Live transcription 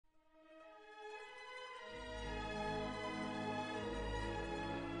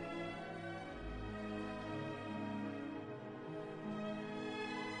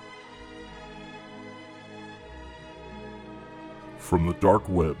From the dark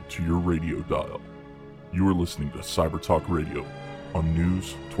web to your radio dial, you are listening to Cyber Talk Radio on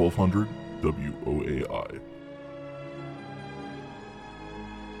News 1200 WOAI.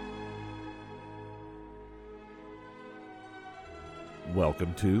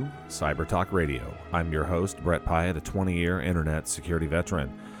 Welcome to Cyber Talk Radio. I'm your host, Brett Pyatt, a 20-year internet security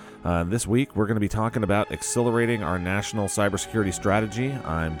veteran. This week, we're going to be talking about accelerating our national cybersecurity strategy.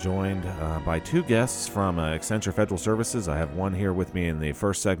 I'm joined by two guests from Accenture Federal Services. I have one here with me in the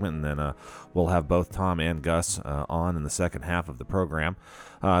first segment, and then we'll have both Tom and Gus on in the second half of the program.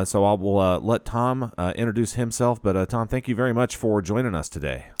 So I will let Tom introduce himself. But Tom, thank you very much for joining us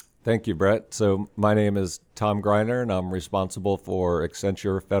today. Thank you, Brett. So my name is Tom Greiner, and I'm responsible for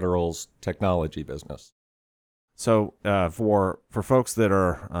Accenture Federal's technology business. So for folks that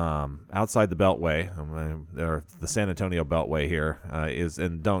are outside the Beltway, or the San Antonio Beltway here,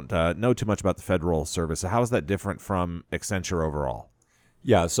 and don't know too much about the Federal Service, how is that different from Accenture overall?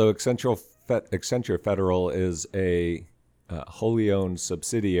 Yeah, so Accenture Federal is a wholly owned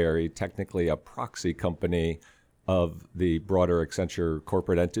subsidiary, technically a proxy company of the broader Accenture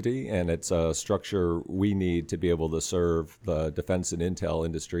corporate entity, and it's a structure we need to be able to serve the defense and intel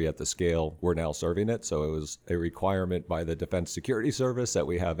industry at the scale we're now serving it. So it was a requirement by the Defense Security Service that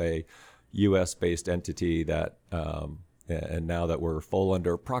we have a U.S.-based entity that, and now that we're full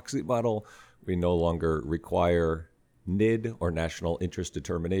under proxy model, we no longer require NID or national interest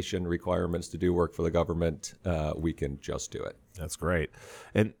determination requirements to do work for the government. We can just do it. That's great.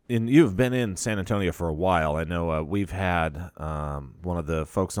 And you've been in San Antonio for a while. I know we've had one of the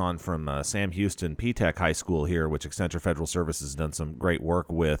folks on from Sam Houston P-Tech High School here, which Accenture Federal Services has done some great work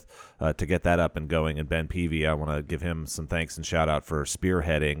with to get that up and going. And Ben Peavy, I want to give him some thanks and shout out for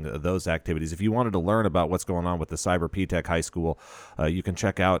spearheading those activities. If you wanted to learn about what's going on with the Cyber P-Tech High School, you can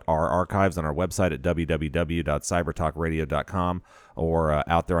check out our archives on our website at www.cybertalkradio.com or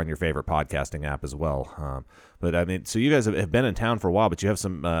out there on your favorite podcasting app as well. But I mean, so you guys have been in town for a while, but you have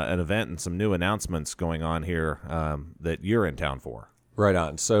some an event and some new announcements going on here that you're in town for. Right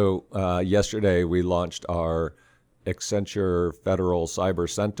on. So yesterday we launched our Accenture Federal Cyber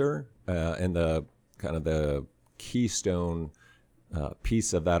Center, and the kind of the keystone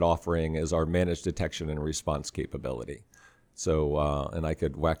piece of that offering is our managed detection and response capability. So, and I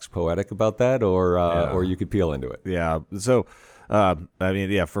could wax poetic about that, or you could peel into it. Yeah. So.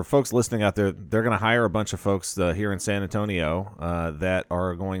 For folks listening out there, they're going to hire a bunch of folks here in San Antonio that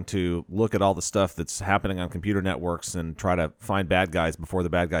are going to look at all the stuff that's happening on computer networks and try to find bad guys before the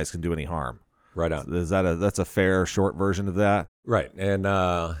bad guys can do any harm. Right on. Is that's a fair short version of that? Right. And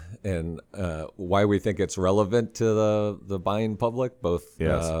why we think it's relevant to the buying public, both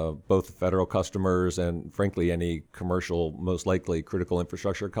federal customers and frankly any commercial, most likely critical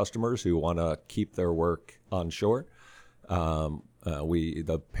infrastructure customers who want to keep their work onshore.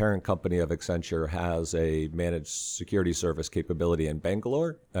 The parent company of Accenture has a managed security service capability in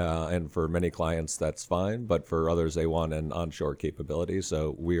Bangalore, and for many clients that's fine, but for others they want an onshore capability.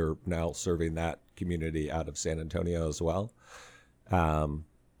 So we are now serving that community out of San Antonio as well.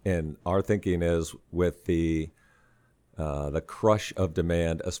 And our thinking is with the crush of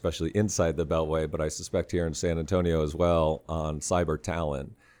demand, especially inside the Beltway, but I suspect here in San Antonio as well, on cyber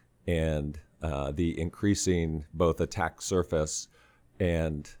talent and the increasing both attack surface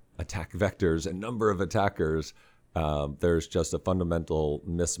and attack vectors and number of attackers, there's just a fundamental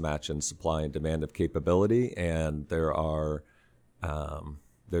mismatch in supply and demand of capability, and there's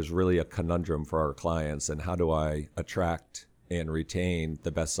really a conundrum for our clients. And how do I attract and retain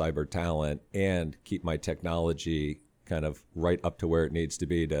the best cyber talent and keep my technology kind of right up to where it needs to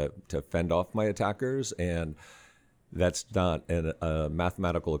be to fend off my attackers? And that's not a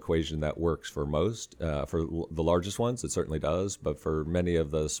mathematical equation that works for most. For the largest ones, it certainly does, but for many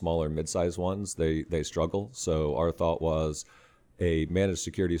of the smaller mid-sized ones, they struggle. So our thought was a managed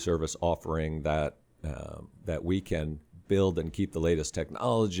security service offering that we can build and keep the latest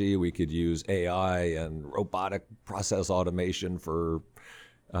technology. We could use AI and robotic process automation for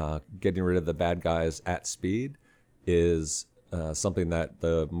getting rid of the bad guys at speed is something that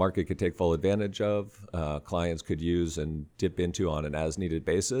the market could take full advantage of, clients could use and dip into on an as-needed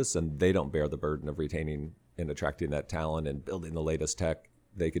basis, and they don't bear the burden of retaining and attracting that talent and building the latest tech.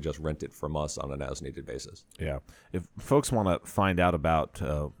 They could just rent it from us on an as-needed basis. Yeah. If folks want to find out about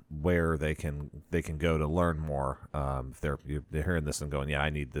where they can go to learn more, if they're hearing this and going, yeah, I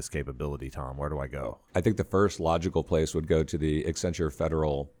need this capability, Tom, where do I go? I think the first logical place would go to the Accenture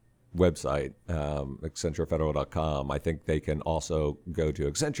Federal website, accenturefederal.com. I think they can also go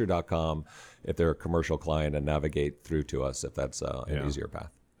to accenture.com if they're a commercial client and navigate through to us if that's an easier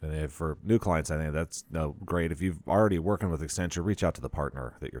path. And for new clients, I think that's great. If you've already working with Accenture, reach out to the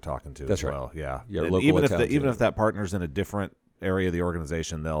partner that you're talking to. That's as right. Well, yeah. Your And local even if that partner's in a different area of the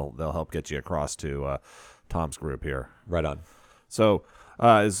organization, they'll help get you across to Tom's group here. Right on. So,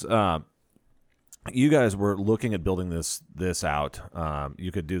 you guys were looking at building this out.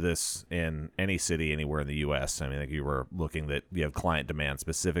 You could do this in any city anywhere in the U.S. I mean, like you were looking that you have client demand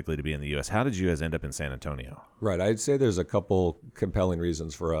specifically to be in the U.S. How did you guys end up in San Antonio? Right. I'd say there's a couple compelling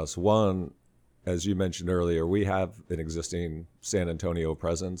reasons for us. One, as you mentioned earlier, we have an existing San Antonio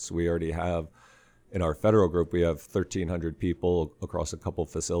presence. We already have, in our federal group, we have 1,300 people across a couple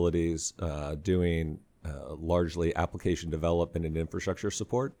facilities doing largely application development and infrastructure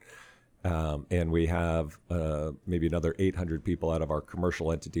support. And we have maybe another 800 people out of our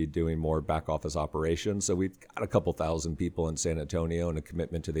commercial entity doing more back office operations. So we've got a couple thousand people in San Antonio and a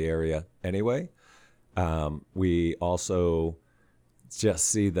commitment to the area anyway. We also just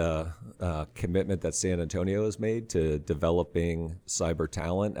see the commitment that San Antonio has made to developing cyber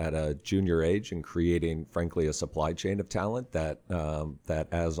talent at a junior age and creating, frankly, a supply chain of talent that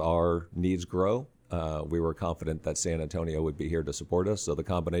as our needs grow, we were confident that San Antonio would be here to support us. So the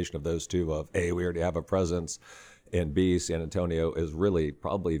combination of those two of A, we already have a presence, and B, San Antonio is really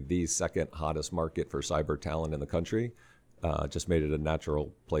probably the second hottest market for cyber talent in the country, just made it a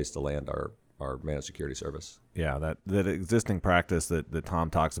natural place to land our managed security service. Yeah, that existing practice that Tom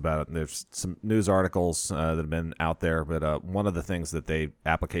talks about, there's some news articles that have been out there, but one of the things that they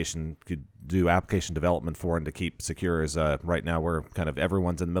could do application development for and to keep secure is right now we're kind of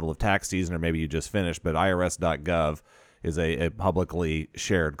everyone's in the middle of tax season, or maybe you just finished, but irs.gov is a publicly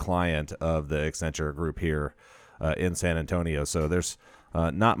shared client of the Accenture group here in San Antonio. So there's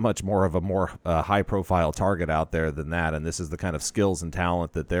not much more of a more high-profile target out there than that, and this is the kind of skills and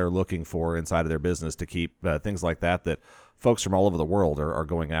talent that they're looking for inside of their business to keep things like that folks from all over the world are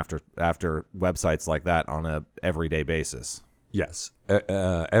going after websites like that on a everyday basis. Yes,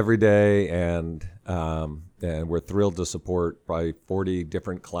 every day, and we're thrilled to support probably 40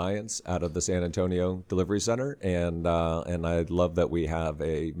 different clients out of the San Antonio Delivery Center, and I love that we have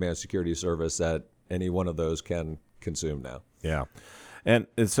a managed security service that any one of those can consume now. Yeah. And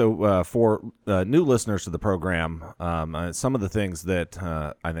so for new listeners to the program, some of the things that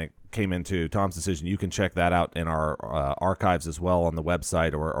I think came into Tom's decision, you can check that out in our archives as well on the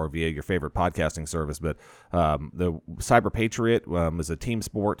website or via your favorite podcasting service. But the Cyber Patriot is a team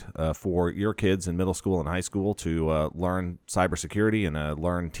sport for your kids in middle school and high school to learn cybersecurity and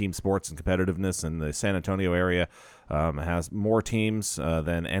learn team sports and competitiveness in the San Antonio area. Has more teams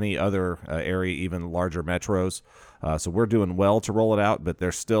than any other area, even larger metros. So we're doing well to roll it out, but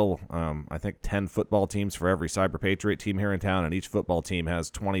there's still, I think, 10 football teams for every Cyber Patriot team here in town, and each football team has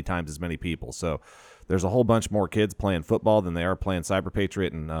 20 times as many people. So there's a whole bunch more kids playing football than they are playing Cyber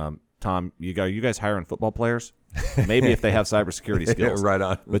Patriot. And Tom, you guys hiring football players? Maybe if they have cybersecurity skills. Right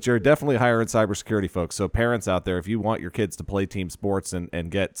on. But you're definitely hiring cybersecurity folks. So parents out there, if you want your kids to play team sports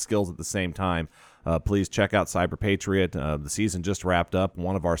and get skills at the same time, please check out Cyber Patriot. The season just wrapped up.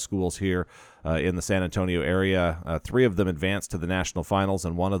 One of our schools here in the San Antonio area, 3 of them advanced to the national finals,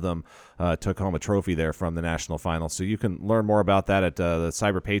 and one of them took home a trophy there from the national finals. So you can learn more about that at the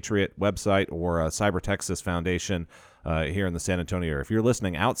Cyber Patriot website or Cyber Texas Foundation here in the San Antonio area. If you're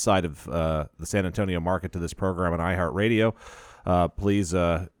listening outside of the San Antonio market to this program on iHeartRadio, please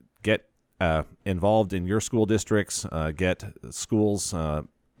get involved in your school districts, get schools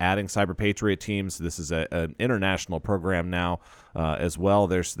adding Cyber Patriot teams. This is an international program now as well.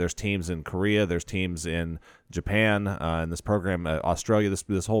 There's teams in Korea, there's teams in Japan, and this program, Australia.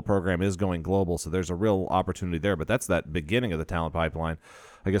 This whole program is going global, so there's a real opportunity there. But that's that beginning of the talent pipeline.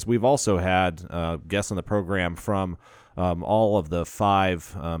 I guess we've also had guests on the program from all of the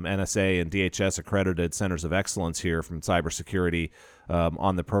 5 NSA and DHS accredited centers of excellence here from cybersecurity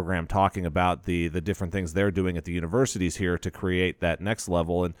on the program, talking about the different things they're doing at the universities here to create that next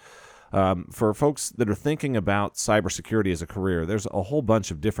level. And for folks that are thinking about cybersecurity as a career, there's a whole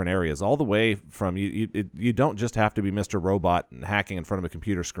bunch of different areas, all the way from you don't just have to be Mr. Robot and hacking in front of a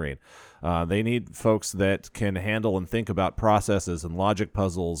computer screen. They need folks that can handle and think about processes and logic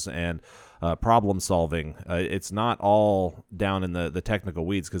puzzles and problem solving. It's not all down in the technical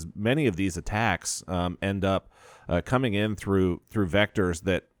weeds, because many of these attacks end up coming in through vectors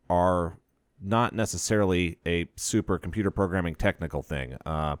that are not necessarily a super computer programming technical thing.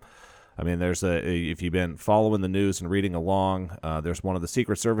 I mean, if you've been following the news and reading along, there's one of the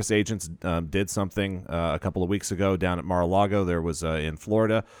Secret Service agents did something a couple of weeks ago down at Mar-a-Lago. There was in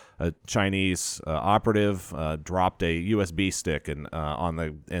Florida, a Chinese operative dropped a USB stick in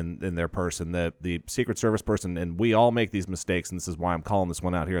their person. The Secret Service person, and we all make these mistakes, and this is why I'm calling this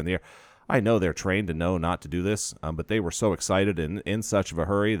one out here in the air. I know they're trained to know not to do this, but they were so excited and in such of a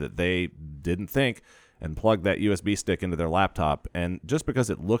hurry that they didn't think and plugged that USB stick into their laptop. And just because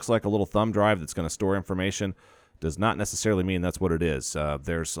it looks like a little thumb drive that's going to store information does not necessarily mean that's what it is.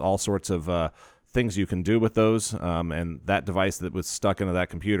 There's all sorts of things you can do with those, and that device that was stuck into that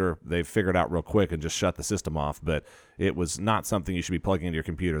computer, they figured out real quick and just shut the system off. But it was not something you should be plugging into your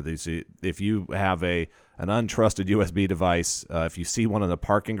computer. If you have an untrusted USB device, if you see one in a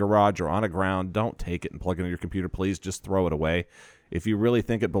parking garage or on a ground, don't take it and plug it into your computer. Please just throw it away. If you really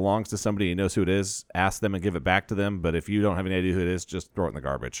think it belongs to somebody who knows who it is, ask them and give it back to them. But if you don't have any idea who it is, just throw it in the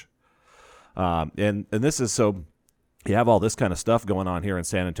garbage. And this is so... You have all this kind of stuff going on here in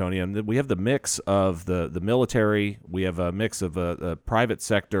San Antonio, and we have the mix of the military. We have a mix of a private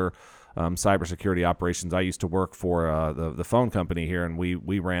sector cybersecurity operations. I used to work for the phone company here, and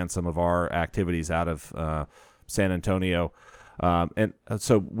we ran some of our activities out of San Antonio. And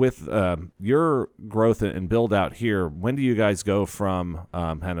so with your growth and build out here, when do you guys go from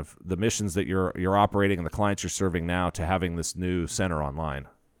kind of the missions that you're operating and the clients you're serving now to having this new center online?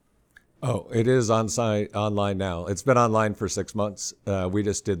 Oh, it is online now. It's been online for 6 months. We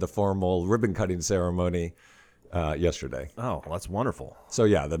just did the formal ribbon cutting ceremony yesterday. Oh, well, that's wonderful. So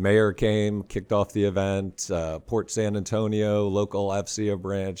yeah, the mayor came, kicked off the event. Port San Antonio, local FCA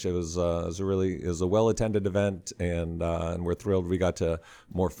branch. It was a well-attended event, and we're thrilled we got to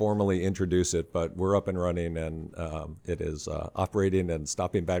more formally introduce it. But we're up and running, and it is operating and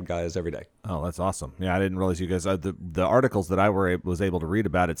stopping bad guys every day. Oh, that's awesome. Yeah, I didn't realize you guys, the articles that I was able to read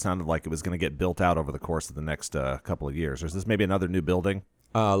about it sounded like it was going to get built out over the course of the next couple of years. Is this maybe another new building?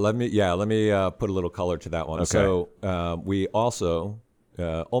 Let me put a little color to that one. Okay. So we also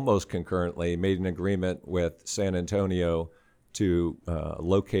almost concurrently made an agreement with San Antonio to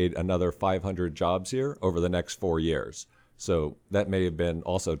locate another 500 jobs here over the next 4 years. So that may have been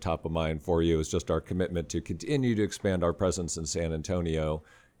also top of mind for you, is just our commitment to continue to expand our presence in San Antonio,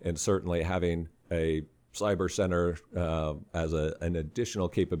 and certainly having a cyber center as an additional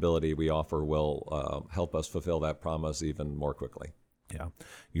capability we offer will help us fulfill that promise even more quickly. Yeah.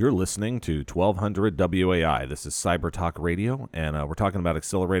 You're listening to 1200 WAI. This is Cyber Talk Radio, and we're talking about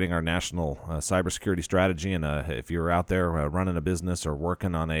accelerating our national cybersecurity strategy. And if you're out there running a business or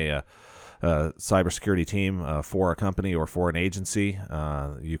working on a cybersecurity team for a company or for an agency,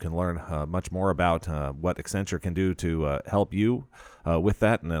 you can learn much more about what Accenture can do to help you with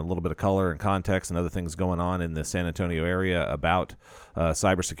that, and a little bit of color and context and other things going on in the San Antonio area about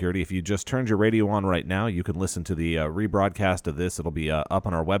cybersecurity. If you just turned your radio on right now, you can listen to the rebroadcast of this. It'll be up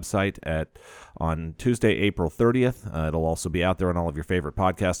on our website on Tuesday, April 30th. It'll also be out there on all of your favorite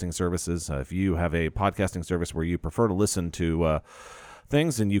podcasting services. If you have a podcasting service where you prefer to listen to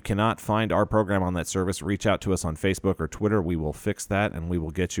things and you cannot find our program on that service, reach out to us on Facebook or Twitter. We will fix that, and we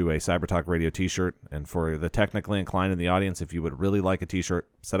will get you a Cyber Talk Radio t-shirt. And for the technically inclined in the audience, if you would really like a t-shirt,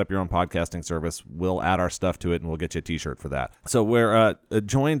 set up your own podcasting service. We'll add our stuff to it, and we'll get you a t-shirt for that. So we're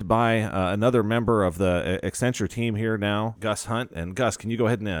joined by another member of the Accenture team here now, Gus Hunt. And Gus, can you go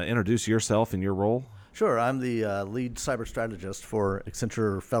ahead and introduce yourself and your role? Sure. I'm the lead cyber strategist for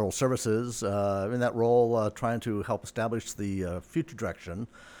Accenture Federal Services. In that role, trying to help establish the future direction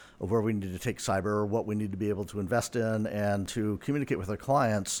of where we need to take cyber, what we need to be able to invest in, and to communicate with our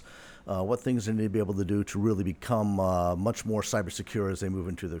clients what things they need to be able to do to really become much more cyber secure as they move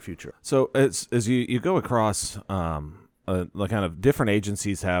into their future. So as you go across the kind of different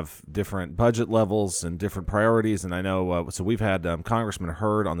agencies have different budget levels and different priorities, and I know so we've had Congressman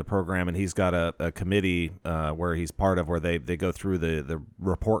Hurd on the program, and he's got a committee where he's part of, where they go through the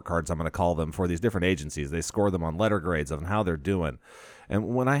report cards, I'm going to call them, for these different agencies. They score them on letter grades on how they're doing. And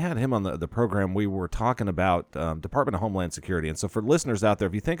when I had him on the program, we were talking about Department of Homeland Security. And so for listeners out there,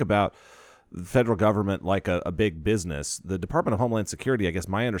 if you think about the federal government like a big business, the Department of Homeland Security, I guess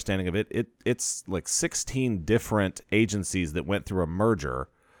my understanding of it's like 16 different agencies that went through a merger.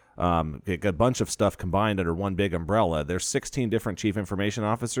 It got a bunch of stuff combined under one big umbrella. There's 16 different chief information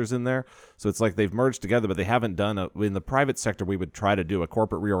officers in there. So it's like they've merged together, but they haven't done in the private sector, we would try to do a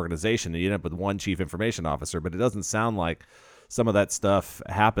corporate reorganization and you end up with one chief information officer, but it doesn't sound like some of that stuff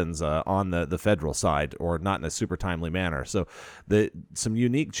happens on the federal side, or not in a super timely manner. So some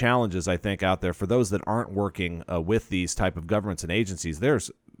unique challenges, I think, out there for those that aren't working with these type of governments and agencies.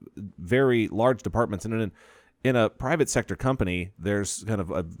 There's very large departments, and in a private sector company, there's kind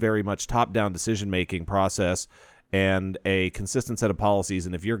of a very much top-down decision-making process and a consistent set of policies.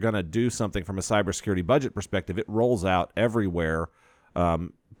 And if you're going to do something from a cybersecurity budget perspective, it rolls out everywhere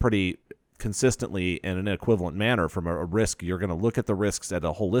pretty consistently in an equivalent manner. From a risk, you're going to look at the risks at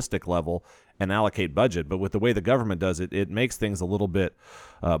a holistic level and allocate budget. But with the way the government does it, it makes things a little bit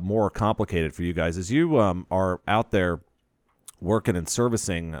more complicated for you guys. As you are out there working and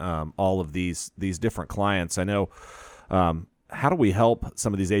servicing all of these different clients, I know, how do we help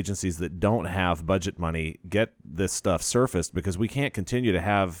some of these agencies that don't have budget money get this stuff surfaced? Because we can't continue to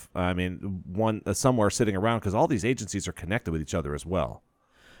have, one somewhere sitting around, because all these agencies are connected with each other as well.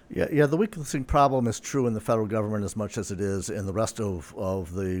 Yeah. The weaklisting problem is true in the federal government as much as it is in the rest of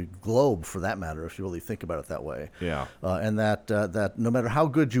the globe, for that matter, if you really think about it that way. Yeah. And that no matter how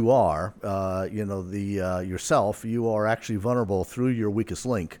good you are, yourself, you are actually vulnerable through your weakest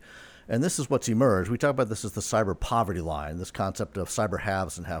link. And this is what's emerged. We talk about this as the cyber poverty line, this concept of cyber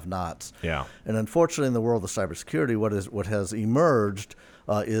haves and have-nots. Yeah. And unfortunately, in the world of cybersecurity, what has emerged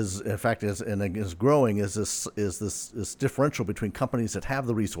is growing is this differential between companies that have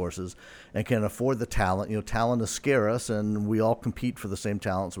the resources and can afford the talent. Talent is scarce, and we all compete for the same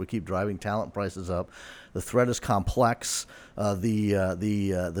talent, so we keep driving talent prices up. The threat is complex.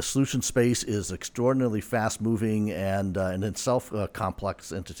 The solution space is extraordinarily fast-moving and in itself a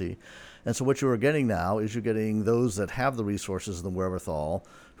complex entity. And so what you're getting now is you're getting those that have the resources and the wherewithal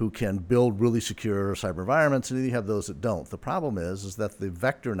who can build really secure cyber environments, and then you have those that don't. The problem is that the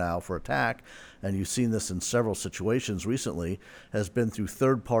vector now for attack, and you've seen this in several situations recently, has been through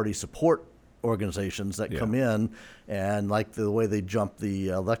third-party support organizations that come in, and like the way they jumped the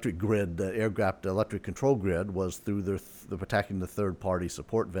electric grid, the air-gapped electric control grid, was through the attacking the third-party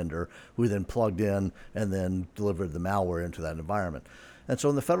support vendor, who then plugged in and then delivered the malware into that environment. And so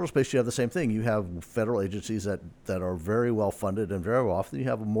in the federal space, you have the same thing. You have federal agencies that are very well funded, and very often you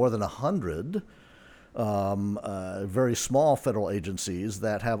have more than 100 very small federal agencies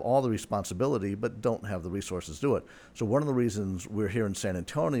that have all the responsibility but don't have the resources to do it. So one of the reasons we're here in San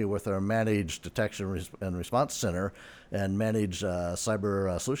Antonio with our Managed Detection and Response Center and Managed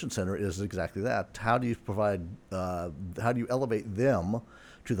Cyber Solution Center is exactly that. How do you elevate them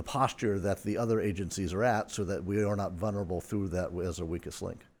to the posture that the other agencies are at, so that we are not vulnerable through that as our weakest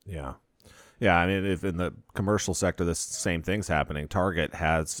link? Yeah. Yeah, if in the commercial sector, the same thing's happening. Target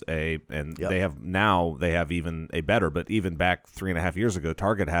has they have even a better, but even back 3.5 years ago,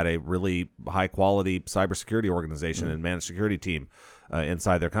 Target had a really high quality cybersecurity organization and managed security team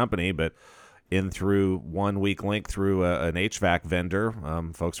inside their company, but through 1 weak link through an HVAC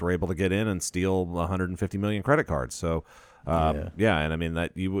vendor, folks were able to get in and steal 150 million credit cards. So, and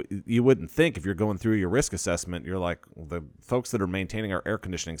that you wouldn't think, if you're going through your risk assessment, you're like, well, the folks that are maintaining our air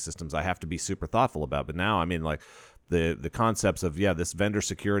conditioning systems, I have to be super thoughtful about. But now, the concepts of this vendor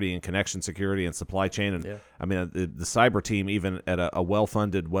security and connection security and supply chain, and the cyber team, even at a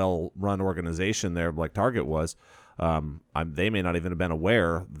well-funded, well-run organization there like Target was, they may not even have been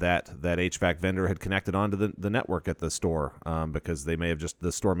aware that HVAC vendor had connected onto the network at the store, because they may have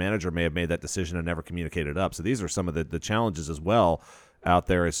the store manager may have made that decision and never communicated up. So these are some of the challenges as well out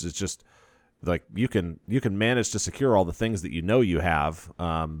there. It's just like you can manage to secure all the things that you have,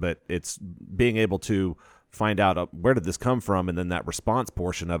 but it's being able to find out where did this come from, and then that response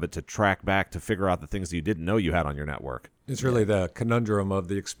portion of it to track back to figure out the things that you didn't know you had on your network. It's really the conundrum of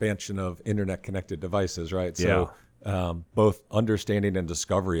the expansion of internet-connected devices, right? So both understanding and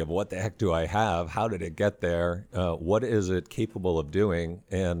discovery of what the heck do I have, how did it get there, what is it capable of doing,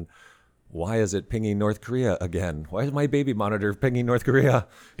 and why is it pinging North Korea again? Why is my baby monitor pinging North Korea?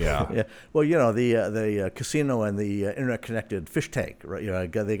 Yeah. Well, the casino and the internet-connected fish tank, right?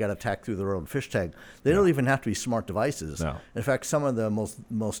 They got attacked through their own fish tank. They don't even have to be smart devices. No. In fact, some of the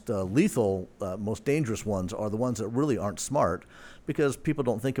most lethal, most dangerous ones are the ones that really aren't smart, because people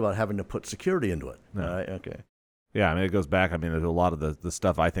don't think about having to put security into it. No. Right? Okay. Yeah, it goes back. There's a lot of the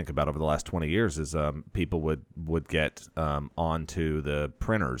stuff I think about over the last 20 years is people would get onto the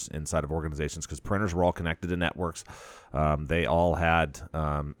printers inside of organizations, because printers were all connected to networks. They all had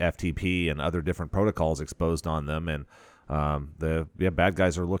FTP and other different protocols exposed on them, and the bad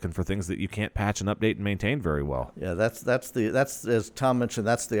guys are looking for things that you can't patch and update and maintain very well. Yeah, that's as Tom mentioned,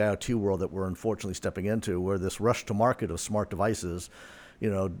 that's the IoT world that we're unfortunately stepping into, where this rush to market of smart devices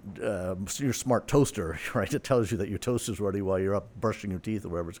your smart toaster, right? It tells you that your toast is ready while you're up brushing your teeth or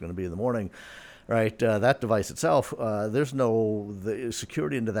wherever it's going to be in the morning. Right, that device itself, the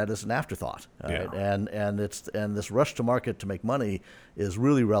security into that is an afterthought, right? And this rush to market to make money is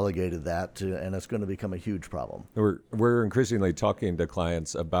really relegated and it's going to become a huge problem. We're increasingly talking to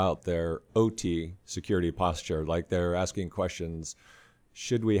clients about their OT security posture, like they're asking questions: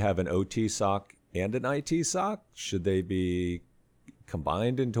 should we have an OT SOC and an IT SOC? Should they be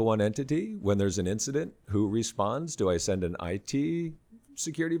combined into one entity? When there's an incident, who responds? Do I send an IT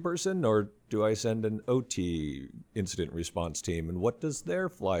security person, or do I send an OT incident response team? And what does their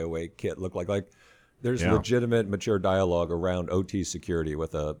flyaway kit look like? Like, there's legitimate, mature dialogue around OT security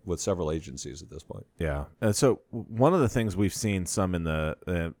with several agencies at this point. Yeah. So one of the things we've seen some in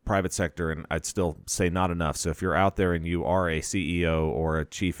the private sector, and I'd still say not enough. So if you're out there and you are a CEO or a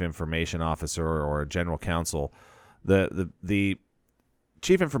chief information officer or a general counsel, the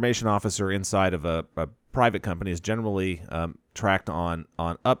chief information officer inside of a private company is generally tracked on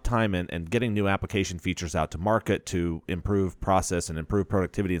uptime and getting new application features out to market to improve process and improve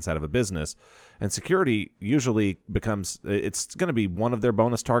productivity inside of a business. And security usually it's going to be one of their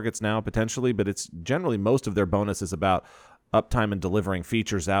bonus targets now potentially, but it's generally most of their bonus is about uptime and delivering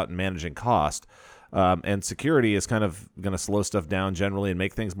features out and managing cost. And security is kind of going to slow stuff down generally and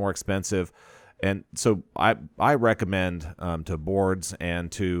make things more expensive. And so I recommend to boards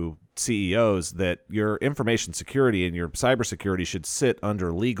and to CEOs that your information security and your cybersecurity should sit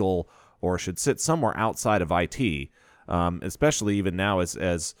under legal or should sit somewhere outside of IT, especially even now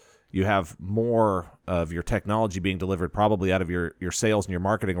as you have more of your technology being delivered probably out of your sales and your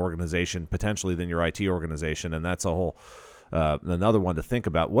marketing organization potentially than your IT organization. And that's a whole another one to think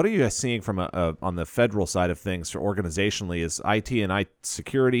about. What are you guys seeing from on the federal side of things for organizationally? Is IT and IT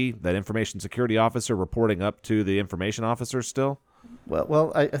security, that information security officer, reporting up to the information officer still?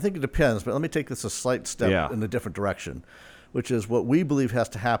 Well, I think it depends, but let me take this a slight step in a different direction, which is what we believe has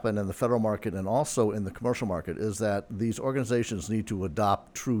to happen in the federal market and also in the commercial market is that these organizations need to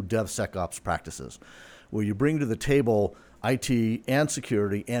adopt true DevSecOps practices, where you bring to the table IT and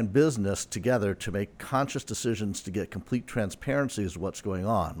security and business together to make conscious decisions to get complete transparency as to what's going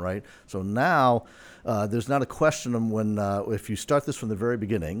on, right? So now there's not a question of when, if you start this from the very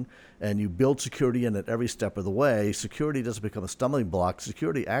beginning and you build security in at every step of the way, security doesn't become a stumbling block.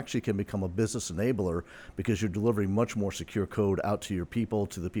 Security actually can become a business enabler because you're delivering much more secure code out to your people,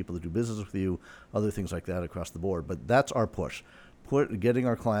 to the people that do business with you, other things like that across the board. But that's our push. Getting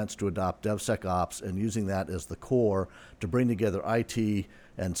our clients to adopt DevSecOps and using that as the core to bring together IT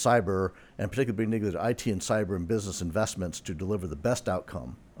and cyber, and particularly bring together IT and cyber and business investments to deliver the best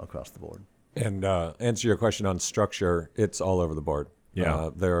outcome across the board. And answer your question on structure, it's all over the board. Yeah.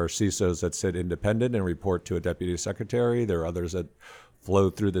 There are CISOs that sit independent and report to a deputy secretary. There are others that flow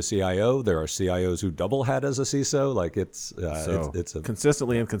through the CIO. There are CIOs who double hat as a CISO. Like it's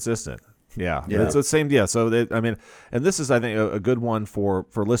consistently inconsistent. Yeah, it's the same. Yeah, so and this is, I think, a good one for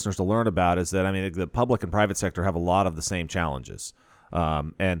listeners to learn about is that the public and private sector have a lot of the same challenges,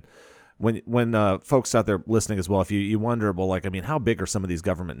 and when folks out there listening as well, if you wonder, well, how big are some of these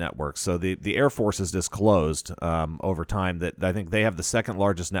government networks? So the Air Force has disclosed over time that I think they have the second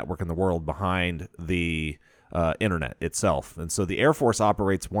largest network in the world behind the internet itself, and so the Air Force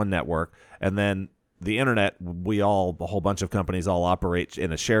operates one network, and then the internet, a whole bunch of companies all operate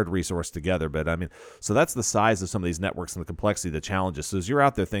in a shared resource together. But so that's the size of some of these networks and the complexity of the challenges. So as you're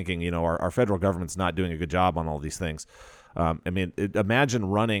out there thinking, our federal government's not doing a good job on all these things. Imagine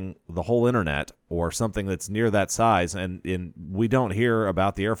running the whole internet or something that's near that size. And we don't hear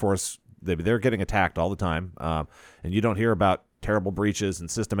about the Air Force. They're getting attacked all the time. And you don't hear about terrible breaches and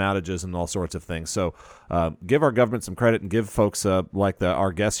system outages and all sorts of things. So give our government some credit and give folks like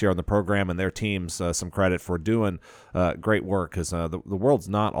our guests here on the program and their teams some credit for doing great work, because the world's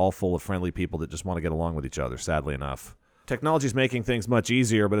not all full of friendly people that just want to get along with each other, sadly enough. Technology is making things much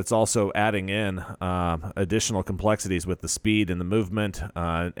easier, but it's also adding in additional complexities with the speed and the movement.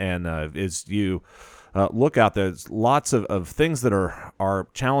 As you look out there, there's lots of things that are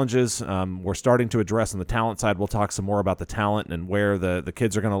challenges we're starting to address on the talent side. We'll talk some more about the talent and where the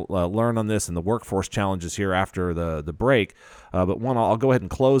kids are going to learn on this and the workforce challenges here after the break. But one I'll go ahead and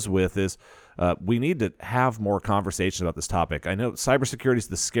close with is we need to have more conversations about this topic. I know cybersecurity is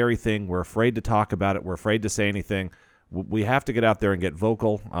the scary thing. We're afraid to talk about it. We're afraid to say anything. We have to get out there and get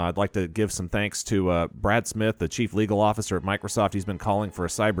vocal. I'd like to give some thanks to Brad Smith, the Chief Legal Officer at Microsoft. He's been calling for a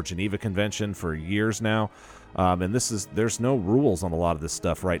Cyber Geneva Convention for years now. And there's no rules on a lot of this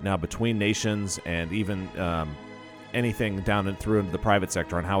stuff right now between nations and even anything down and through into the private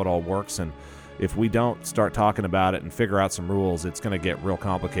sector on how it all works. And if we don't start talking about it and figure out some rules, it's going to get real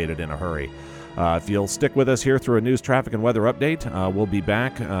complicated in a hurry. If you'll stick with us here through a news, traffic, and weather update, we'll be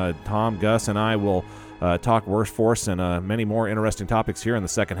back. Tom, Gus, and I will talk workforce and many more interesting topics here in the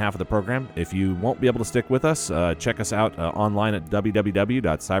second half of the program. If you won't be able to stick with us, check us out online at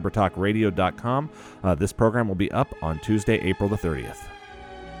www.cybertalkradio.com. This program will be up on Tuesday, April the 30th.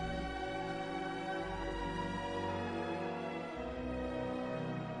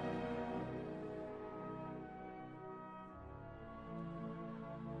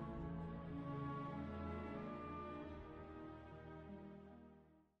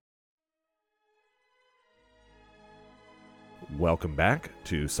 Welcome back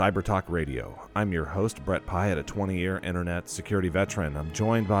to Cyber Talk Radio. I'm your host, Brett Pyatt, a 20-year internet security veteran. I'm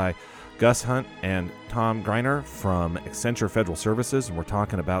joined by Gus Hunt and Tom Greiner from Accenture Federal Services, and we're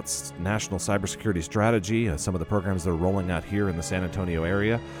talking about national cybersecurity strategy, some of the programs that are rolling out here in the San Antonio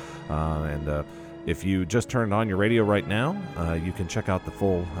area. If you just turned on your radio right now, you can check out the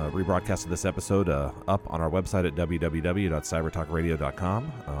full rebroadcast of this episode up on our website at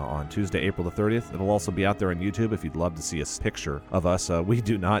www.cybertalkradio.com on Tuesday, April the 30th. It'll also be out there on YouTube if you'd love to see a picture of us. We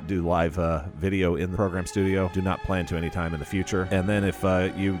do not do live video in the program studio. Do not plan to anytime in the future. And then if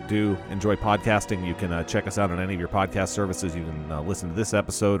you do enjoy podcasting, you can check us out on any of your podcast services. You can listen to this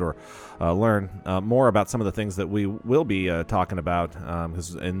episode or learn more about some of the things that we will be talking about.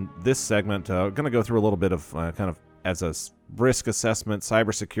 Because in this segment, going to go through a little bit of kind of as a risk assessment,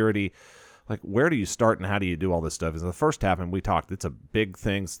 cybersecurity, like where do you start and how do you do all this stuff? Is the first half, and we talked, it's a big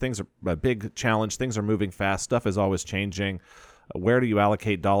things are a big challenge. Things are moving fast. Stuff is always changing. Where do you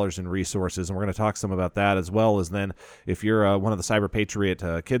allocate dollars and resources? And we're going to talk some about that, as well as then if you're one of the Cyber Patriot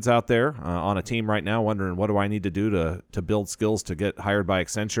kids out there on a team right now wondering what do I need to do to build skills to get hired by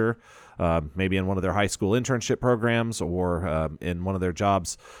Accenture, maybe in one of their high school internship programs or in one of their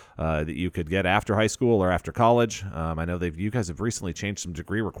jobs that you could get after high school or after college. I know you guys have recently changed some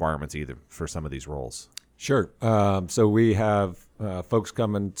degree requirements either for some of these roles. Sure. So we have folks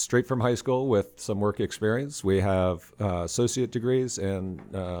coming straight from high school with some work experience. We have associate degrees, and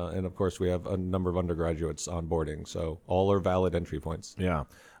of course we have a number of undergraduates onboarding. So all are valid entry points. Yeah.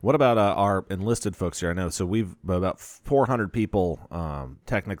 What about our enlisted folks here? I know. So we've about 400 people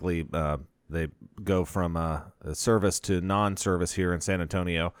technically. They go from service to non-service here in San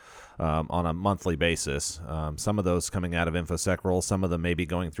Antonio on a monthly basis. Some of those coming out of InfoSec roles, some of them may be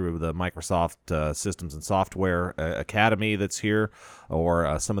going through the Microsoft Systems and Software Academy that's here,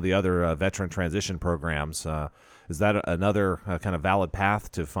 or some of the other veteran transition programs. Is that another kind of valid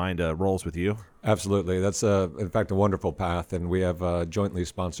path to find roles with you? Absolutely. That's, in fact, a wonderful path, and we have jointly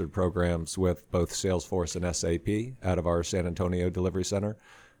sponsored programs with both Salesforce and SAP out of our San Antonio Delivery Center.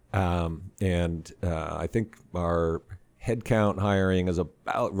 I think our headcount hiring is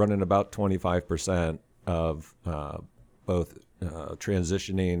running about 25% of both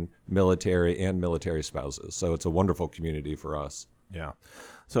transitioning military and military spouses. So it's a wonderful community for us. Yeah.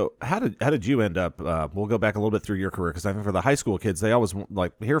 So how did you end up? We'll go back a little bit through your career, because I think for the high school kids, they always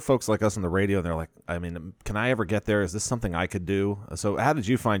hear folks like us on the radio, and they're like, I mean, can I ever get there? Is this something I could do? So how did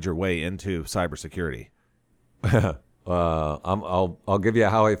you find your way into cybersecurity? I'll give you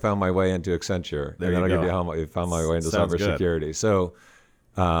how I found my way into Accenture, and then I'll give you how I found my way into cybersecurity. Good. So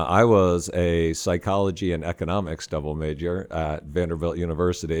I was a psychology and economics double major at Vanderbilt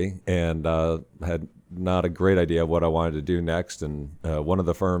University, and had not a great idea of what I wanted to do next. And one of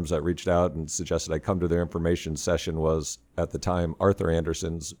the firms that reached out and suggested I come to their information session was, at the time, Arthur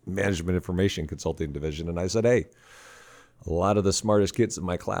Andersen's Management Information Consulting Division. And I said, hey, a lot of the smartest kids in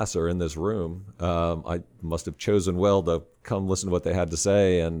my class are in this room. I must have chosen well to come listen to what they had to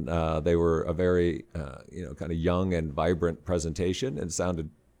say. And they were a very, kind of young and vibrant presentation, and sounded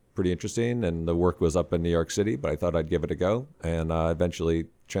pretty interesting. And the work was up in New York City, but I thought I'd give it a go. And eventually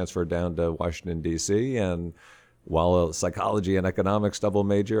transferred down to Washington, D.C. And while a psychology and economics double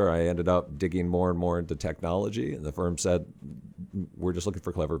major, I ended up digging more and more into technology. And the firm said, we're just looking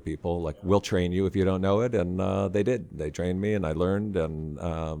for clever people. Like, we'll train you if you don't know it. And they did. They trained me, and I learned. And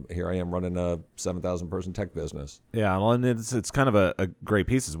here I am running a 7,000-person tech business. Yeah, well, and it's kind of a great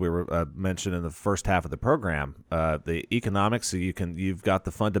piece, as we were mentioned in the first half of the program. The economics, so you've got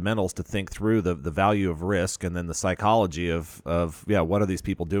the fundamentals to think through the value of risk, and then the psychology of what are these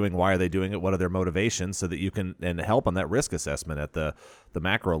people doing? Why are they doing it? What are their motivations? So that you can and help on that risk assessment at the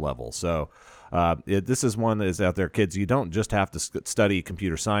macro level. So this is one that is out there, kids. You don't just have to study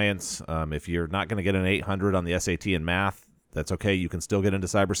computer science. If you're not going to get an 800 on the SAT in math, that's okay. You can still get into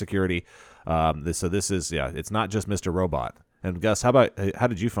cybersecurity. This is it's not just Mr. Robot. And Gus, how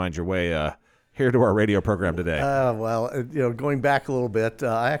did you find your way here to our radio program today? Going back a little bit,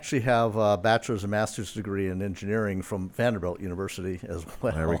 I actually have a bachelor's and master's degree in engineering from Vanderbilt University as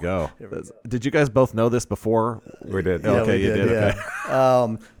well. There we go. Did you guys both know this before? We did. Okay, we you did. yeah.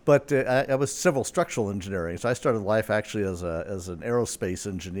 Okay. But I was civil structural engineering, so I started life actually as an aerospace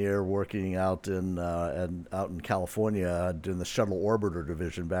engineer working out in California doing the shuttle orbiter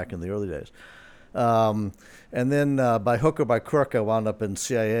division back in the early days. And then by hook or by crook, I wound up in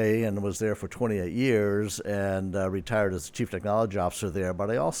CIA and was there for 28 years and retired as chief technology officer there. But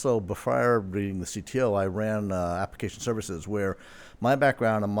I also, before being the CTO, I ran application services, where my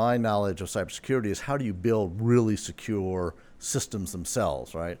background and my knowledge of cybersecurity is how do you build really secure systems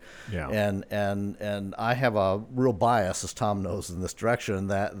themselves, right? Yeah. And I have a real bias, as Tom knows, in this direction,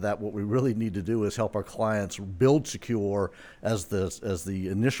 that what we really need to do is help our clients build secure as the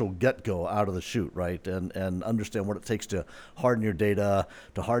initial get-go out of the chute, right? And understand what it takes to harden your data,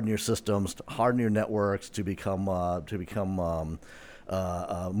 to harden your systems, to harden your networks, to become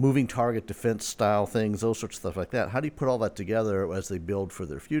moving target defense style things, those sorts of stuff like that. How do you put all that together as they build for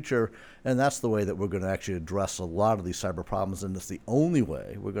their future? And that's the way that we're going to actually address a lot of these cyber problems, and it's the only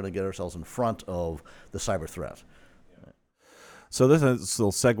way we're going to get ourselves in front of the cyber threat. So this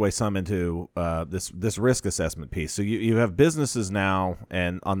will segue some into this risk assessment piece. So you have businesses now,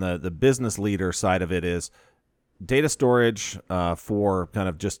 and on the business leader side of it is data storage for kind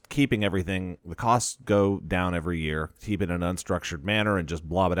of just keeping everything, the costs go down every year, keep it in an unstructured manner and just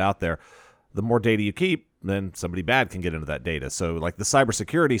blob it out there. The more data you keep, then somebody bad can get into that data. So like the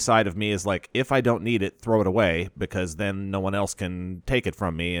cybersecurity side of me is like, if I don't need it, throw it away, because then no one else can take it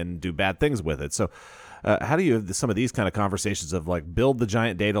from me and do bad things with it. So how do you have some of these kind of conversations of like build the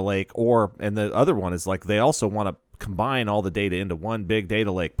giant data lake, and the other one is like they also want to combine all the data into one big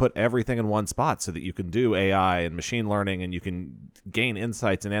data lake, put everything in one spot so that you can do AI and machine learning and you can gain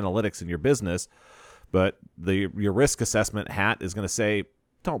insights and analytics in your business. But your risk assessment hat is going to say,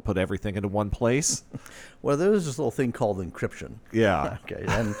 don't put everything into one place. Well, there's this little thing called encryption. Yeah. Okay.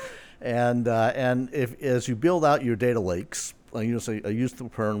 And if as you build out your data lakes, I use the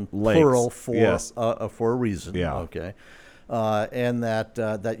term plural for a reason. Yeah. Okay. And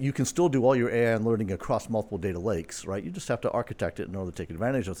that you can still do all your AI and learning across multiple data lakes, right? You just have to architect it in order to take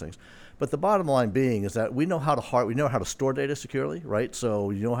advantage of things. But the bottom line being is that we know how to store data securely, right? So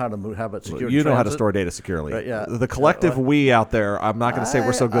you know how to have it secure. You know how to store data securely. Right, yeah. The collective we out there, I'm not going to say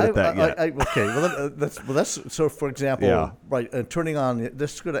we're so good at that yet. Okay, well that's so. For example, right, turning on.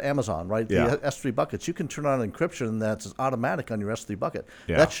 Let's go to Amazon, right? The S3 buckets. You can turn on encryption that's automatic on your S3 bucket.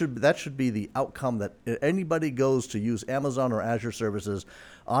 Yeah. That should be the outcome that anybody goes to use Amazon or Azure services.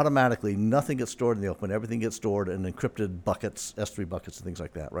 Automatically, nothing gets stored in the open. Everything gets stored in encrypted buckets, S3 buckets, and things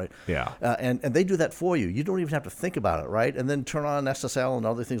like that, right? Yeah. And they do that for you. You don't even have to think about it, right? And then turn on SSL and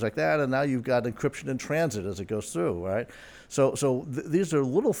other things like that, and now you've got encryption in transit as it goes through, right? So these are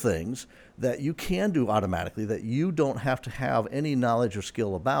little things that you can do automatically that you don't have to have any knowledge or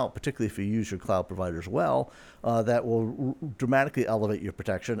skill about, particularly if you use your cloud providers well, that will dramatically elevate your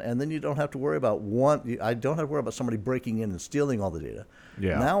protection. And then you don't have to worry about I don't have to worry about somebody breaking in and stealing all the data.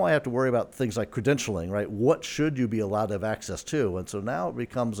 Yeah. Now I have to worry about things like credentialing, right? What should you be allowed to have access to? And so now it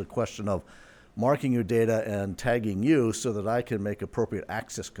becomes a question of marking your data and tagging you so that I can make appropriate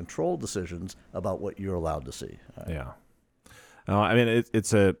access control decisions about what you're allowed to see. Right? Yeah. I mean,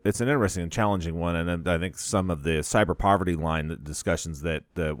 it's an interesting and challenging one, and I think some of the cyber poverty line discussions that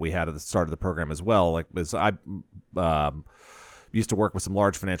we had at the start of the program as well. Like, as I used to work with some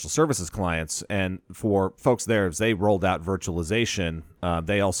large financial services clients, and for folks there, as they rolled out virtualization,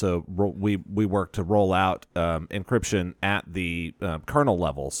 they also we worked to roll out encryption at the kernel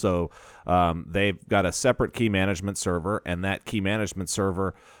level. So they've got a separate key management server, and that key management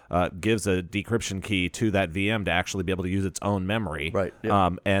server gives a decryption key to that VM to actually be able to use its own memory. Right.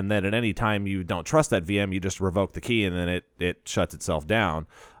 Yep. And then at any time you don't trust that VM, you just revoke the key, and then it shuts itself down.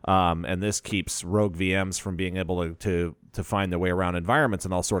 And this keeps rogue VMs from being able to find their way around environments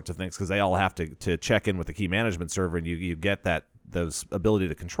and all sorts of things, because they all have to check in with the key management server, and you get those ability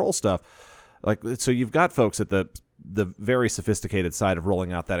to control stuff. Like, so you've got folks at the very sophisticated side of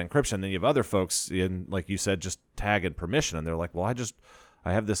rolling out that encryption. Then you have other folks in, like you said, just tag and permission, and they're like, well,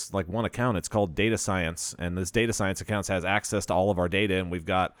 I have this like one account, it's called data science, and this data science account has access to all of our data, and we've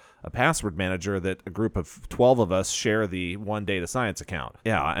got a password manager that a group of 12 of us share the one data science account.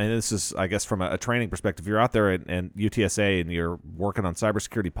 Yeah, and this is, I guess, from a training perspective, you're out there and UTSA and you're working on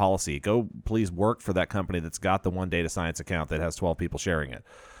cybersecurity policy, go please work for that company that's got the one data science account that has 12 people sharing it.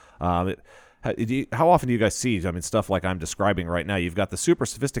 How often do you guys see, stuff like I'm describing right now? You've got the super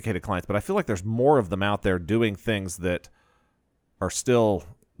sophisticated clients, but I feel like there's more of them out there doing things that are still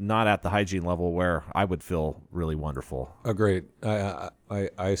not at the hygiene level where I would feel really wonderful. Agreed.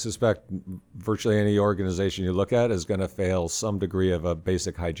 I suspect virtually any organization you look at is going to fail some degree of a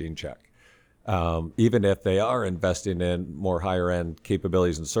basic hygiene check. Even if they are investing in more higher end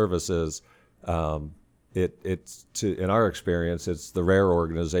capabilities and services, in our experience, it's the rare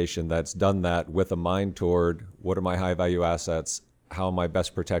organization that's done that with a mind toward what are my high value assets, how am I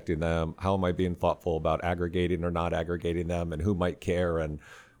best protecting them, how am I being thoughtful about aggregating or not aggregating them, and who might care, and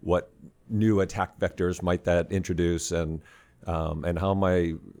what new attack vectors might that introduce, and how am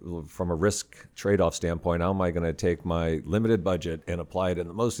I, from a risk trade-off standpoint, how am I going to take my limited budget and apply it in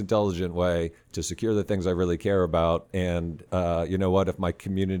the most intelligent way to secure the things I really care about. And you know what, if my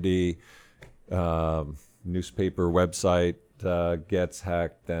community newspaper website gets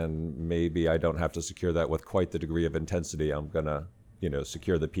hacked, then maybe I don't have to secure that with quite the degree of intensity. I'm going to,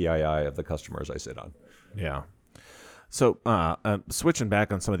 secure the PII of the customers I sit on. Yeah. So switching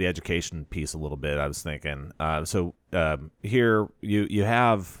back on some of the education piece a little bit, I was thinking, here you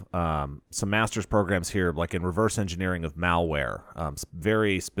have some master's programs here, like in reverse engineering of malware,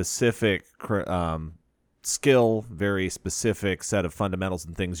 very specific skill, very specific set of fundamentals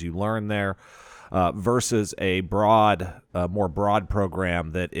and things you learn there, versus a more broad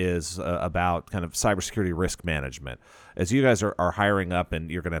program that is about kind of cybersecurity risk management. As you guys are hiring up,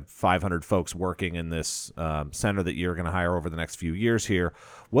 and you're going to have 500 folks working in this center that you're going to hire over the next few years here,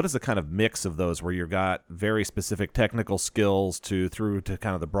 what is the kind of mix of those where you've got very specific technical skills through to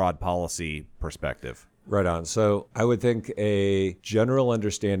kind of the broad policy perspective? Right on. So I would think a general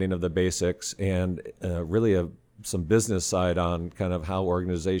understanding of the basics and really some business side on kind of how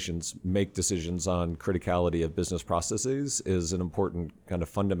organizations make decisions on criticality of business processes is an important kind of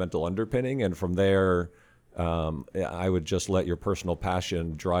fundamental underpinning. And from there, I would just let your personal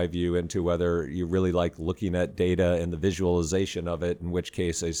passion drive you into whether you really like looking at data and the visualization of it, in which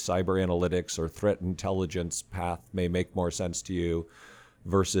case a cyber analytics or threat intelligence path may make more sense to you,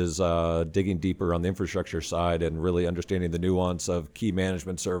 versus digging deeper on the infrastructure side and really understanding the nuance of key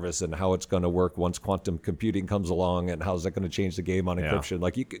management service and how it's going to work once quantum computing comes along, and how's that going to change the game on encryption.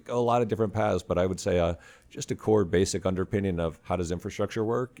 Like, you could go a lot of different paths, but I would say just a core basic underpinning of how does infrastructure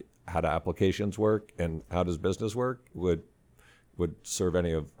work, how do applications work, and how does business work would serve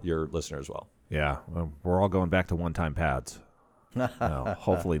any of your listeners well. Yeah, well, we're all going back to one-time pads. No,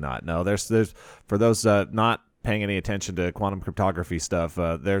 hopefully not. No, there's for those not paying any attention to quantum cryptography stuff,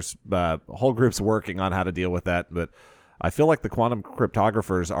 there's whole groups working on how to deal with that, but I feel like the quantum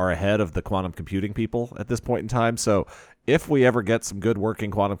cryptographers are ahead of the quantum computing people at this point in time. So if we ever get some good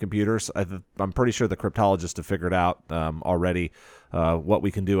working quantum computers, I'm pretty sure the cryptologists have figured out already what we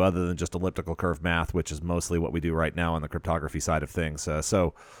can do other than just elliptical curve math, which is mostly what we do right now on the cryptography side of things.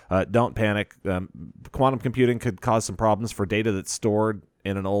 So don't panic. Quantum computing could cause some problems for data that's stored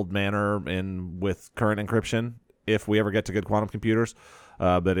in an old manner with current encryption if we ever get to good quantum computers.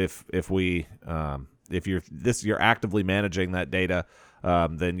 But if you're actively managing that data,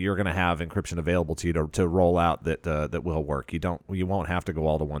 then you're going to have encryption available to you to roll out that will work. You won't have to go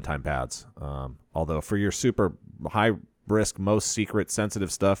all to one-time pads. Although for your super high risk, most secret,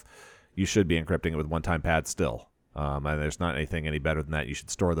 sensitive stuff, you should be encrypting it with one-time pads still. And there's not anything any better than that. You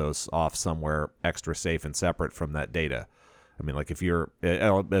should store those off somewhere extra safe and separate from that data. I mean, like, if you're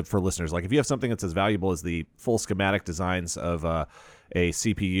for listeners, like if you have something that's as valuable as the full schematic designs of a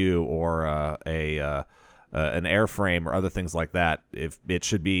CPU or an airframe or other things like that, if it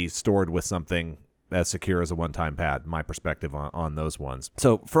should be stored with something as secure as a one-time pad. My perspective on those ones.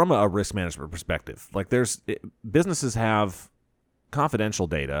 So from a risk management perspective, like businesses have confidential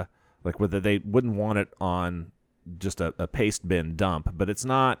data, like whether they wouldn't want it on just a paste bin dump, but it's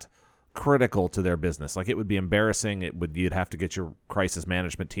not critical to their business. Like, it would be embarrassing. You'd have to get your crisis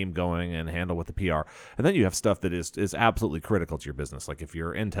management team going and handle with the PR. And then you have stuff that is absolutely critical to your business. Like, if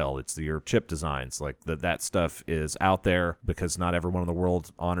you're Intel, it's your chip designs. Like, that stuff is out there because not everyone in the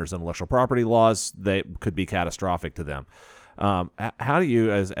world honors intellectual property laws. They could be catastrophic to them. How do you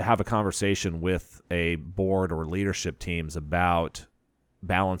have a conversation with a board or leadership teams about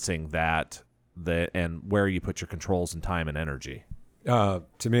balancing that and where you put your controls and time and energy? To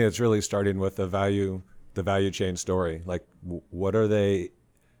me, it's really starting with the value chain story. Like, what are they?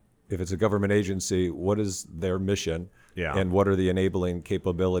 If it's a government agency, what is their mission? Yeah. And what are the enabling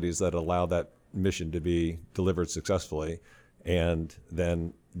capabilities that allow that mission to be delivered successfully? And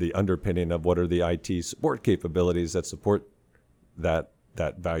then the underpinning of what are the IT support capabilities that support that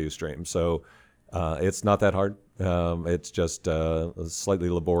value stream. So it's not that hard. It's just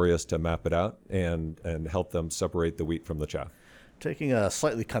slightly laborious to map it out and help them separate the wheat from the chaff. Taking a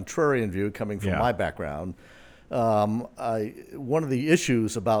slightly contrarian view coming from my background, One of the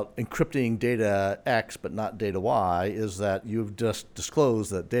issues about encrypting data X but not data Y is that you've just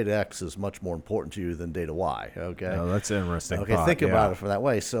disclosed that data X is much more important to you than data Y. Okay. Oh, that's interesting. Okay, think about it from that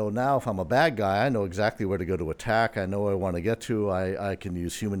way. So now if I'm a bad guy, I know exactly where to go to attack. I know where I want to get to. I can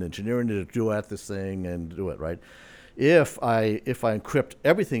use human engineering to do at this thing and do it, right? If I encrypt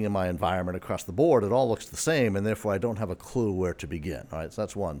everything in my environment across the board, it all looks the same, and therefore I don't have a clue where to begin. All right, so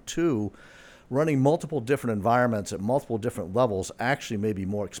that's one. Two, running multiple different environments at multiple different levels actually may be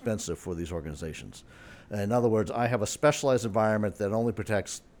more expensive for these organizations. In other words, I have a specialized environment that only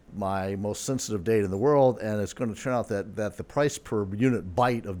protects my most sensitive data in the world, and it's going to turn out that the price per unit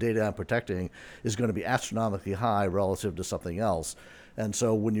byte of data I'm protecting is going to be astronomically high relative to something else. And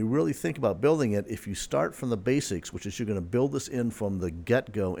so when you really think about building it, if you start from the basics, which is you're going to build this in from the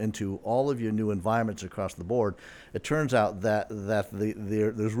get-go into all of your new environments across the board, it turns out that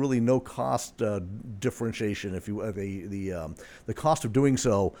there's really no cost differentiation. If you the cost of doing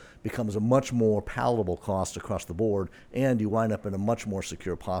so becomes a much more palatable cost across the board, and you wind up in a much more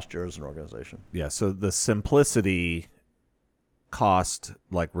secure posture as an organization. Yeah. So the simplicity cost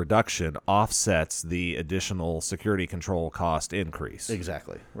reduction offsets the additional security control cost increase.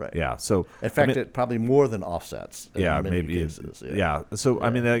 Exactly. Right. Yeah. So in fact, it probably more than offsets. Yeah, in many maybe. Cases. Yeah. So I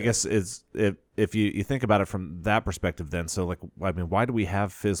mean, I guess if you think about it from that perspective, then why do we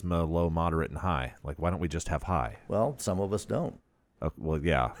have FSMA low, moderate, and high? Why don't we just have high? Well, some of us don't. Well,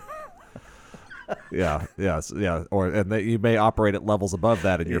 yeah. Yeah. And you may operate at levels above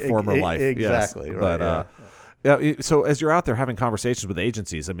that in your former life. Exactly. Yes. Right. But yeah. So as you're out there having conversations with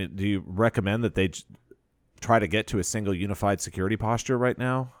agencies, I mean, do you recommend that they try to get to a single unified security posture right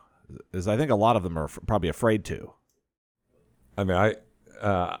now? Because I think a lot of them are probably afraid to. I mean,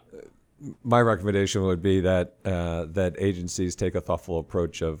 my recommendation would be that that agencies take a thoughtful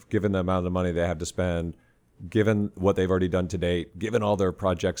approach of, given the amount of money they have to spend, given what they've already done to date, given all their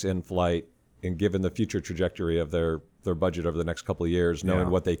projects in flight, and given the future trajectory of their budget over the next couple of years, knowing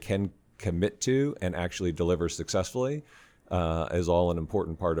what they can commit to and actually deliver successfully is all an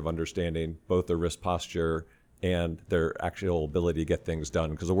important part of understanding both their risk posture and their actual ability to get things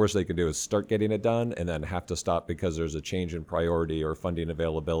done. Because the worst they can do is start getting it done and then have to stop because there's a change in priority or funding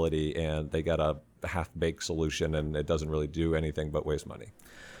availability, and they got a half-baked solution and it doesn't really do anything but waste money.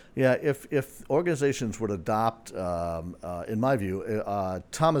 Yeah, if organizations would adopt, in my view,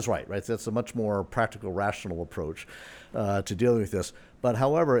 Tom is right? That's a much more practical, rational approach to dealing with this. But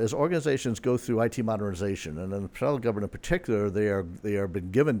however, as organizations go through IT modernization, and in the federal government in particular, they are been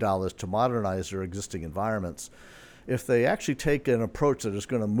given dollars to modernize their existing environments. If they actually take an approach that is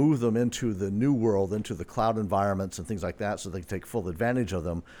going to move them into the new world, into the cloud environments and things like that, so they can take full advantage of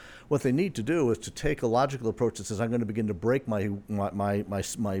them, what they need to do is to take a logical approach that says, I'm going to begin to break my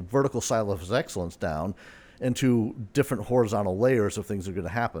vertical silo of excellence down into different horizontal layers of things that are going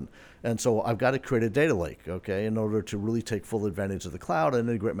to happen. And so I've got to create a data lake, okay, in order to really take full advantage of the cloud and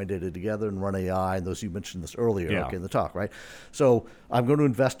integrate my data together and run AI, and those you mentioned this earlier, okay, in the talk, right? So I'm going to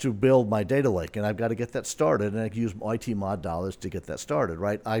invest to build my data lake, and I've got to get that started, and I can use IT mod dollars to get that started,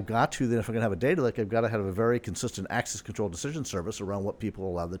 right? I've got to, then if I'm going to have a data lake, I've got to have a very consistent access control decision service around what people are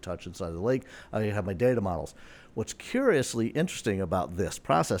allowed to touch inside of the lake. I have my data models. What's curiously interesting about this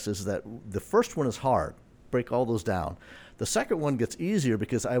process is that the first one is hard. Break all those down. The second one gets easier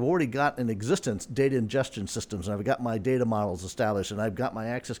because I've already got in existence data ingestion systems, and I've got my data models established, and I've got my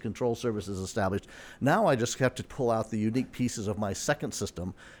access control services established. Now I just have to pull out the unique pieces of my second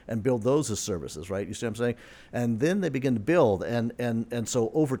system and build those as services, right? You see what I'm saying? And then they begin to build, and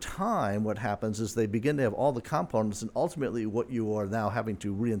so over time what happens is they begin to have all the components, and ultimately what you are now having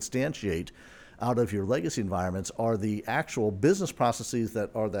to reinstantiate out of your legacy environments are the actual business processes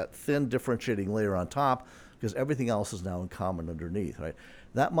that are that thin differentiating layer on top, because everything else is now in common underneath, right?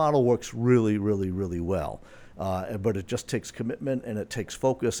 That model works really, really, really well. But it just takes commitment, and it takes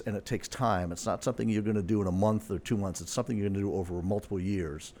focus, and it takes time. It's not something you're going to do in a month or 2 months. It's something you're going to do over multiple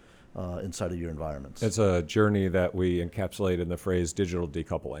years inside of your environments. It's a journey that we encapsulate in the phrase digital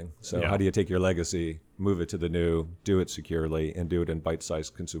decoupling. So how do you take your legacy, move it to the new, do it securely, and do it in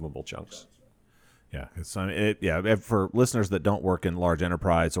bite-sized consumable chunks? Yeah, for listeners that don't work in large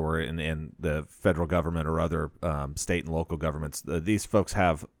enterprise or in the federal government or other state and local governments, these folks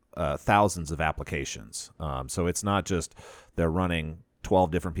have thousands of applications. So it's not just they're running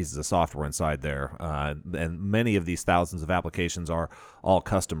 12 different pieces of software inside there. And many of these thousands of applications are all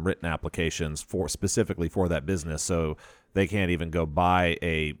custom written applications specifically for that business. So they can't even go buy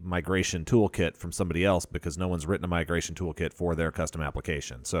a migration toolkit from somebody else because no one's written a migration toolkit for their custom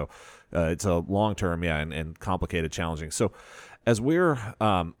application. So it's a long-term, and complicated, challenging. So as we're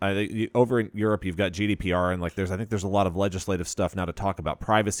over in Europe, you've got GDPR, and I think there's a lot of legislative stuff now to talk about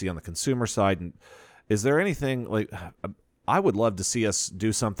privacy on the consumer side. And is there anything I would love to see us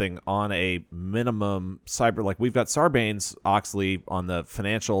do something on a minimum cyber, like we've got Sarbanes-Oxley on the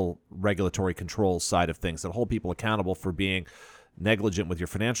financial regulatory controls side of things that hold people accountable for being negligent with your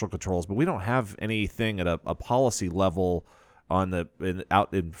financial controls, but we don't have anything at a policy level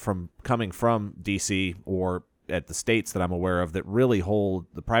from coming from DC or at the states that I'm aware of that really hold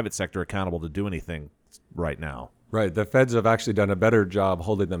the private sector accountable to do anything right now. Right. The feds have actually done a better job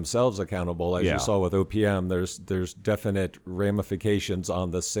holding themselves accountable. As you saw with OPM, there's definite ramifications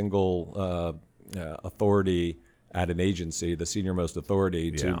on the single authority at an agency, the senior-most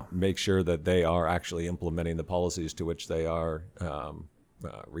authority, to make sure that they are actually implementing the policies to which they are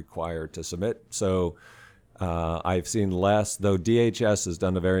required to submit. So I've seen less, though DHS has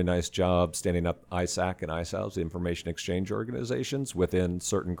done a very nice job standing up ISAC and ISALs, the information exchange organizations, within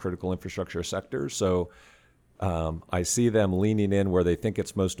certain critical infrastructure sectors. So I see them leaning in where they think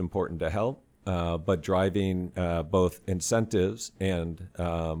it's most important to help, but driving both incentives and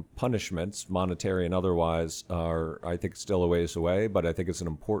punishments, monetary and otherwise, are, I think, still a ways away. But I think it's an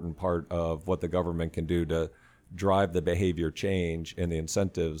important part of what the government can do to drive the behavior change and the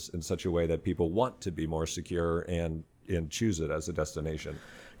incentives in such a way that people want to be more secure and choose it as a destination.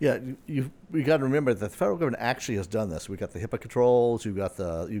 Yeah, you got to remember that the federal government actually has done this. We got the HIPAA controls. You've got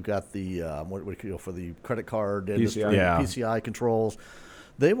the for the credit card industry, PCI controls.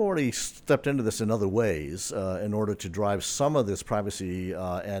 They've already stepped into this in other ways in order to drive some of this privacy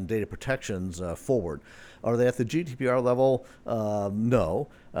and data protections forward. Are they at the GDPR level? No.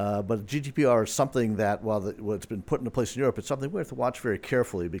 But GDPR is something that, while it's been put into place in Europe, it's something we have to watch very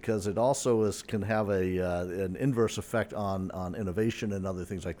carefully because it also can have an inverse effect on innovation and other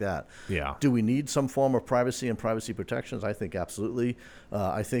things like that. Yeah. Do we need some form of privacy and privacy protections? I think absolutely.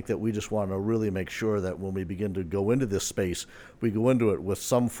 I think that we just want to really make sure that when we begin to go into this space, we go into it with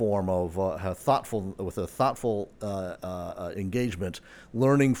some form of thoughtful engagement,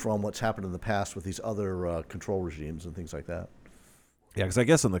 learning from what's happened in the past with these other control regimes and things like that. Yeah, because I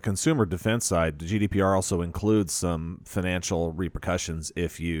guess on the consumer defense side, the GDPR also includes some financial repercussions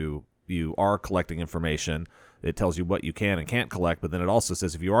if you are collecting information. It tells you what you can and can't collect, but then it also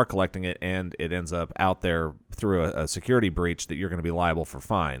says if you are collecting it and it ends up out there through a security breach, that you're going to be liable for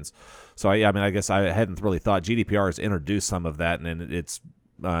fines. So, I guess I hadn't really thought GDPR has introduced some of that, and it's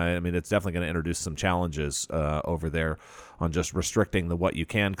definitely going to introduce some challenges over there on just restricting what you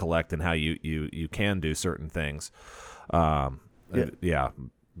can collect and how you can do certain things.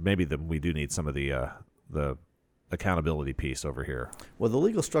 Maybe we do need some of the accountability piece over here. Well, the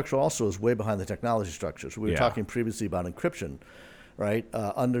legal structure also is way behind the technology structure. So we were talking previously about encryption, right?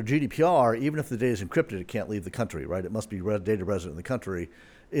 Under GDPR, even if the data is encrypted, it can't leave the country, right? It must be data resident in the country.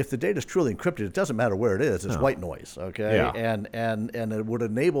 If the data is truly encrypted, it doesn't matter where it is. It's white noise, okay? Yeah. And it would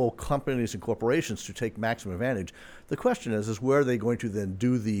enable companies and corporations to take maximum advantage. The question is where are they going to then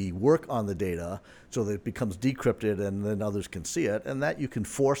do the work on the data so that it becomes decrypted and then others can see it, and that you can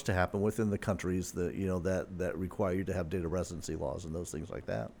force to happen within the countries that require you to have data residency laws and those things like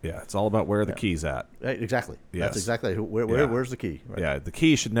that. Yeah, it's all about where the key's at. Exactly. Yes. That's exactly where's the key. Right? Yeah, the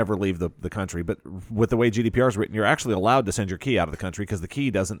key should never leave the country. But with the way GDPR is written, you're actually allowed to send your key out of the country because the key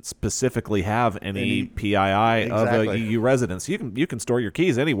doesn't specifically have any PII of a EU residence. You can store your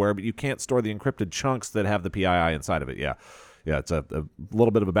keys anywhere, but you can't store the encrypted chunks that have the PII inside of it. Yeah, it's a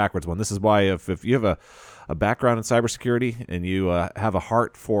little bit of a backwards one. This is why if you have a background in cybersecurity and you have a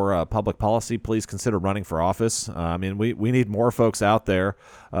heart for public policy, please consider running for office. We need more folks out there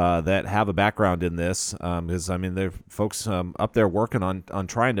that have a background in this, because there are folks up there working on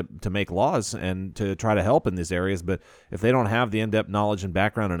trying to make laws and to try to help in these areas. But if they don't have the in-depth knowledge and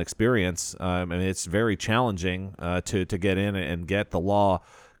background and experience, it's very challenging to get in and get the law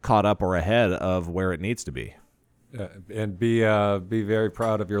caught up or ahead of where it needs to be. And be very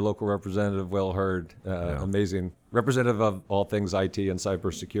proud of your local representative, Will Hurd, amazing representative of all things IT and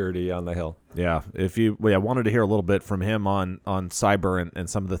cybersecurity on the Hill. Yeah, I wanted to hear a little bit from him on cyber and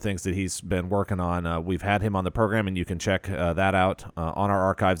some of the things that he's been working on. We've had him on the program, and you can check that out on our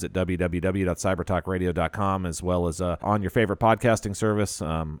archives at www.cybertalkradio.com, as well as on your favorite podcasting service.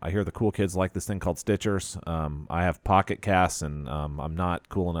 I hear the cool kids like this thing called Stitchers. I have Pocket Casts, and I'm not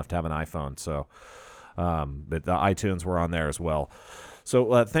cool enough to have an iPhone, so... but the iTunes were on there as well.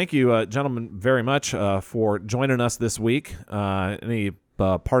 So thank you, gentlemen, very much for joining us this week. Any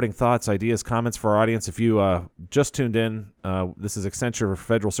parting thoughts, ideas, comments for our audience? If you just tuned in, this is Accenture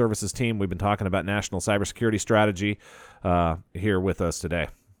Federal Services team. We've been talking about national cybersecurity strategy here with us today.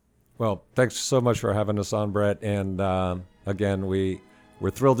 Well, thanks so much for having us on, Brett. And again, we're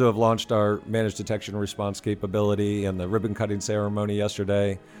thrilled to have launched our managed detection and response capability and the ribbon cutting ceremony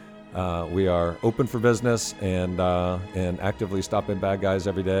yesterday. We are open for business and actively stopping bad guys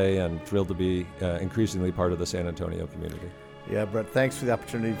every day, and thrilled to be increasingly part of the San Antonio community. Yeah, Brett, thanks for the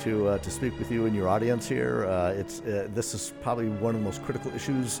opportunity to speak with you and your audience here. This is probably one of the most critical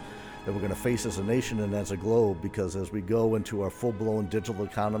issues that we're going to face as a nation and as a globe, because as we go into our full-blown digital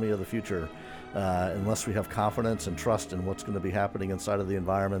economy of the future, unless we have confidence and trust in what's going to be happening inside of the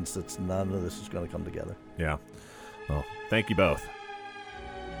environments, none of this is going to come together. Yeah. Well, thank you both.